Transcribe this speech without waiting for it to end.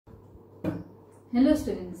Hello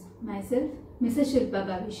students, myself Mrs. Shilpa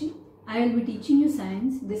Bawishi. I will be teaching you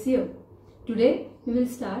science this year. Today we will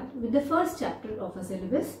start with the first chapter of our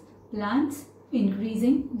syllabus, plants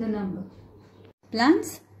increasing the number.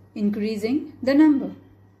 Plants increasing the number.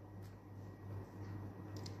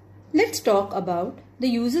 Let's talk about the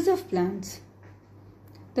uses of plants.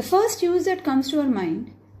 The first use that comes to our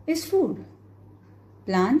mind is food.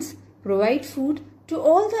 Plants provide food to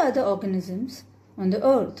all the other organisms on the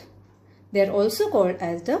earth. They are also called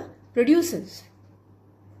as the producers.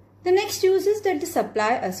 The next use is that they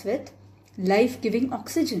supply us with life-giving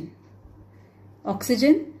oxygen.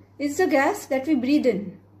 Oxygen is the gas that we breathe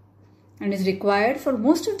in and is required for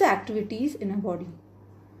most of the activities in our body.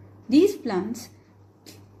 These plants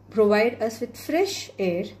provide us with fresh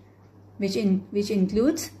air which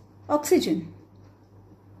includes oxygen.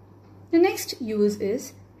 The next use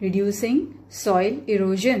is reducing soil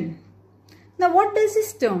erosion. Now, what does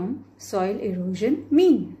this term soil erosion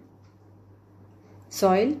mean?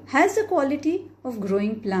 Soil has the quality of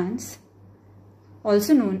growing plants,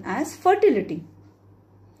 also known as fertility.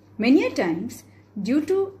 Many a times, due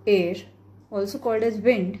to air, also called as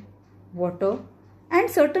wind, water, and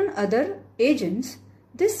certain other agents,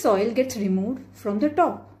 this soil gets removed from the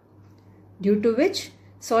top, due to which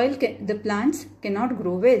the plants cannot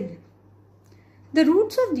grow well. The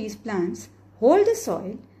roots of these plants hold the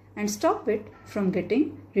soil and stop it from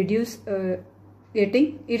getting eroded.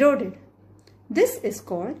 This is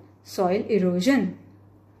called soil erosion.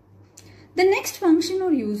 The next function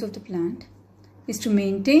or use of the plant is to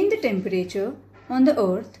maintain the temperature on the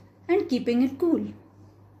earth and keeping it cool.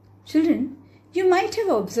 Children, you might have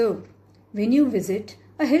observed when you visit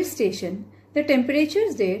a hill station, the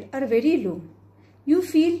temperatures there are very low. You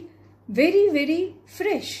feel very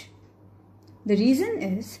fresh. The reason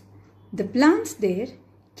is the plants there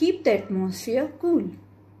keep the atmosphere cool.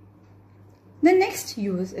 The next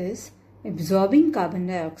use is absorbing carbon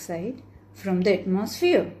dioxide from the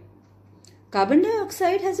atmosphere. Carbon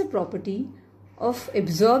dioxide has a property of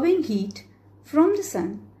absorbing heat from the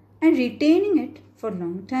sun and retaining it for a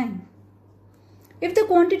long time. If the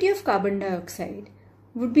quantity of carbon dioxide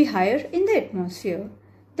would be higher in the atmosphere,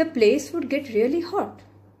 the place would get really hot.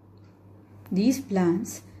 These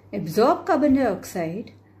plants absorb carbon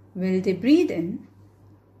dioxide while they breathe in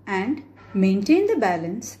and maintain the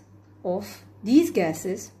balance of these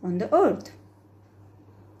gases on the earth.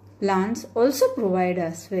 Plants also provide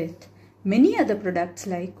us with many other products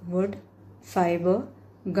like wood, fiber,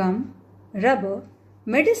 gum, rubber,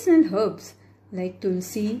 medicinal herbs like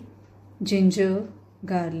tulsi, ginger,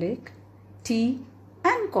 garlic, tea,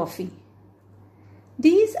 and coffee.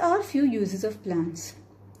 These are few uses of plants.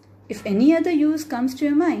 If any other use comes to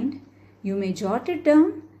your mind, you may jot it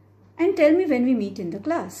down and tell me when we meet in the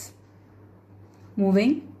class.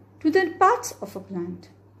 Moving to the parts of a plant.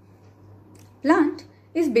 Plant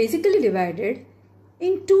is basically divided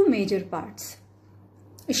in two major parts,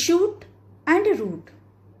 a shoot and a root.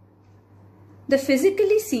 The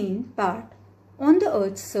physically seen part on the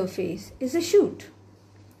earth's surface is a shoot,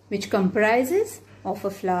 which comprises of a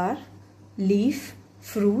flower, leaf,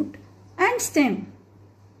 fruit, and stem.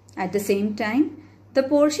 At the same time, the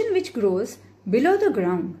portion which grows below the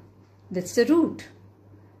ground, that's the root.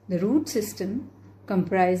 The root system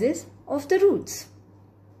comprises of the roots.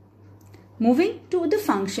 Moving to the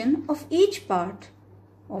function of each part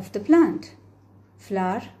of the plant.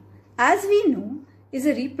 Flower, as we know, is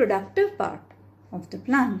a reproductive part of the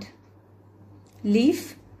plant.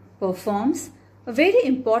 Leaf performs a very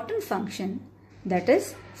important function, that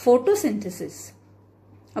is photosynthesis,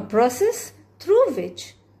 a process through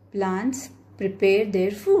which plants prepare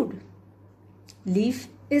their food. Leaf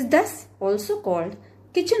is thus also called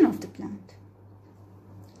kitchen of the plant.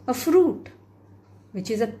 A fruit, which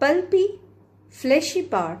is a pulpy, fleshy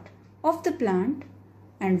part of the plant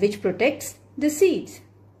and which protects the seeds.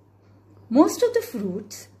 Most of the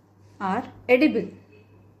fruits are edible.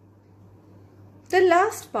 The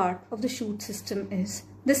last part of the shoot system is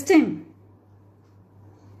the stem,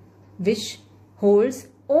 which holds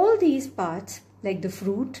all these parts like the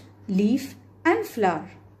fruit, leaf, and flower.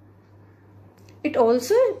 It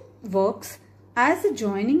also works as a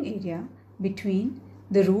joining area between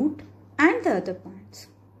the root and the other parts.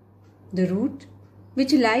 The root,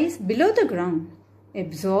 which lies below the ground,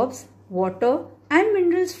 absorbs water and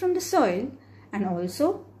minerals from the soil and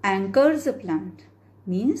also anchors the plant,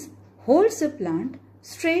 means holds the plant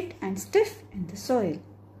straight and stiff in the soil.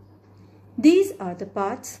 These are the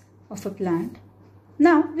parts of a plant.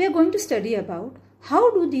 Now we are going to study about how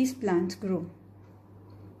do these plants grow.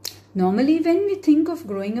 Normally when we think of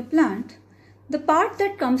growing a plant, the part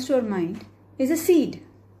that comes to our mind is a seed.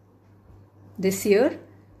 This year,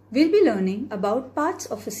 we'll be learning about parts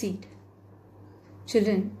of a seed.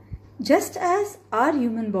 Children, just as our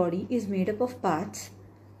human body is made up of parts,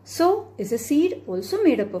 so is a seed also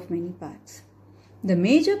made up of many parts. The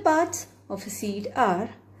major parts of a seed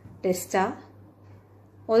are testa,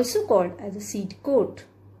 also called as a seed coat.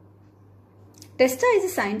 Testa is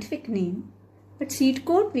a scientific name, but seed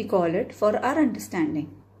coat we call it for our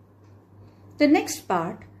understanding. The next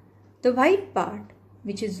part, the white part,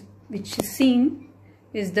 which is seen,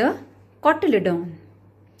 is the cotyledon.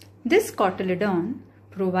 This cotyledon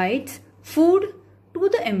provides food to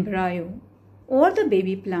the embryo or the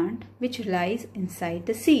baby plant which lies inside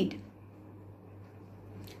the seed.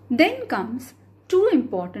 Then comes two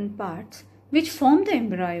important parts which form the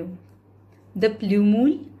embryo, the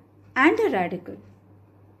plumule and the radicle.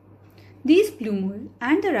 These plumule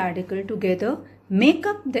and the radicle together make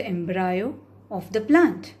up the embryo of the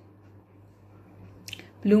plant.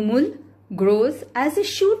 Plumule grows as a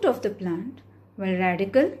shoot of the plant, while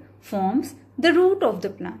radicle forms the root of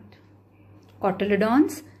the plant.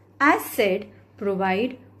 Cotyledons, as said,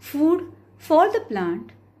 provide food for the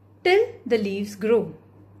plant till the leaves grow.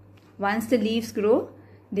 Once the leaves grow,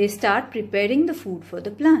 they start preparing the food for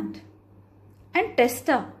the plant. And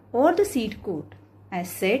testa, or the seed coat,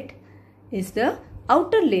 as said, is the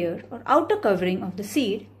outer layer or outer covering of the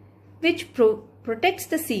seed which protects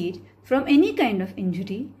the seed from any kind of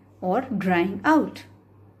injury or drying out.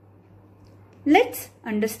 Let's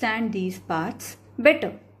understand these parts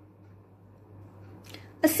better.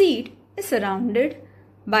 A seed is surrounded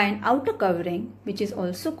by an outer covering which is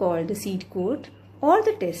also called the seed coat or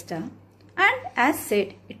the testa, and as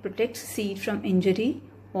said, it protects the seed from injury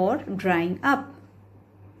or drying up.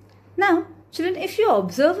 Now, children, if you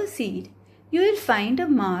observe a seed, you will find a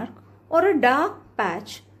mark or a dark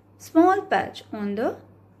patch, small patch on the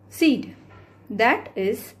seed. That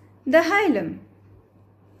is the hilum.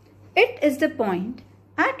 It is the point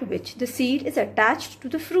at which the seed is attached to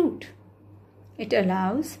the fruit. It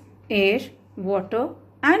allows air, water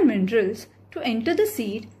and minerals to enter the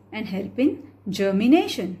seed and help in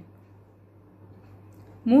germination.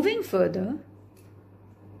 Moving further,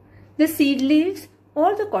 the seed leaves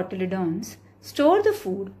or the cotyledons store the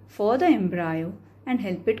food for the embryo and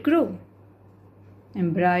help it grow.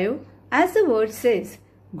 Embryo, as the word says,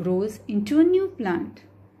 grows into a new plant.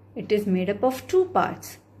 It is made up of two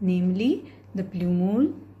parts, namely the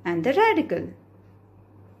plumule and the radicle.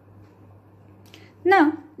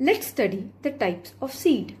 Now, let's study the types of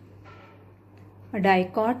seed. A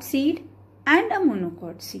dicot seed and a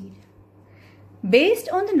monocot seed. Based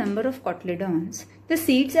on the number of cotyledons, the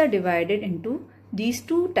seeds are divided into these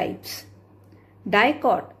two types.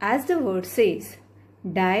 Dicot, as the word says,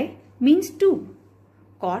 di means two,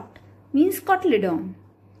 cot means cotyledon.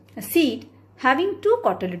 A seed having two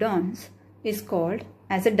cotyledons is called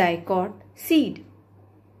as a dicot seed.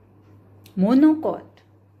 Monocot.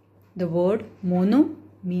 The word mono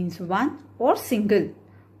means one or single.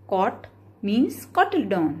 Cot means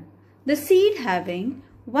cotyledon. The seed having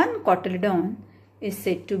one cotyledon is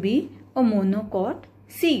said to be a monocot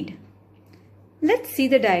seed. Let's see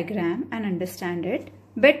the diagram and understand it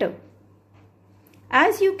better.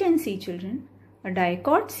 As you can see, children, a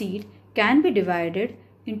dicot seed can be divided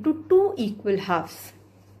into two equal halves.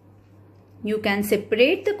 You can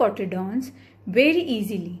separate the cotyledons very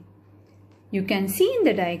easily. You can see in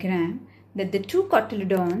the diagram that the two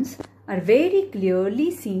cotyledons are very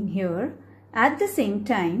clearly seen here. At the same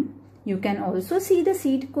time, you can also see the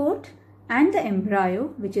seed coat and the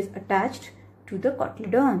embryo which is attached to the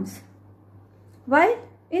cotyledons. While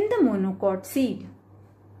in the monocot seed,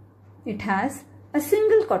 it has a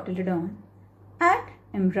single cotyledon and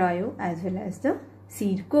embryo as well as the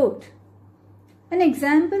seed coat. An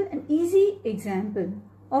easy example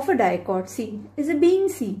of a dicot seed is a bean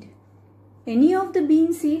seed. Any of the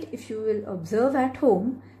bean seed, if you will observe at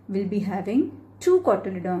home, will be having two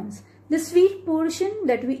cotyledons. The sweet portion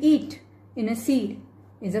that we eat in a seed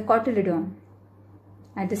is a cotyledon.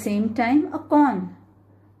 At the same time, a corn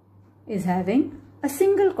is having a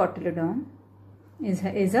single cotyledon, is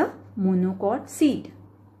a monocot seed.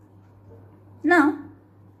 Now,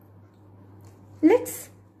 let's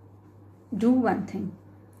do one thing.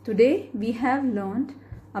 Today we have learned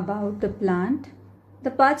about the plant,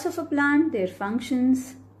 the parts of a plant, their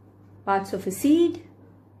functions, parts of a seed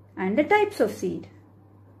and the types of seed.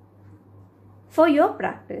 For your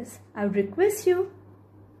practice, I would request you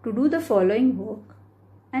to do the following work,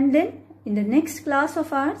 and then in the next class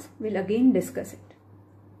of ours, we'll again discuss it.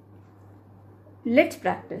 Let's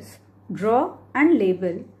practice. Draw and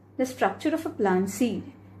label the structure of a plant seed.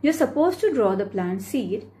 You're supposed to draw the plant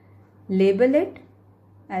seed, label it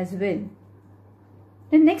as well.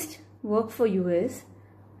 The next work for you is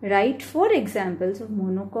write 4 examples of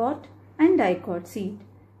monocot and dicot seed.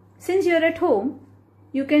 Since you are at home,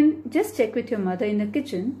 you can just check with your mother in the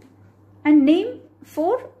kitchen and name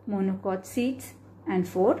 4 monocot seeds and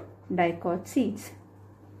 4 dicot seeds.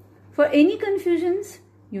 For any confusions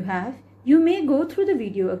you have, you may go through the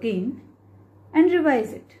video again and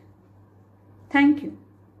revise it. Thank you.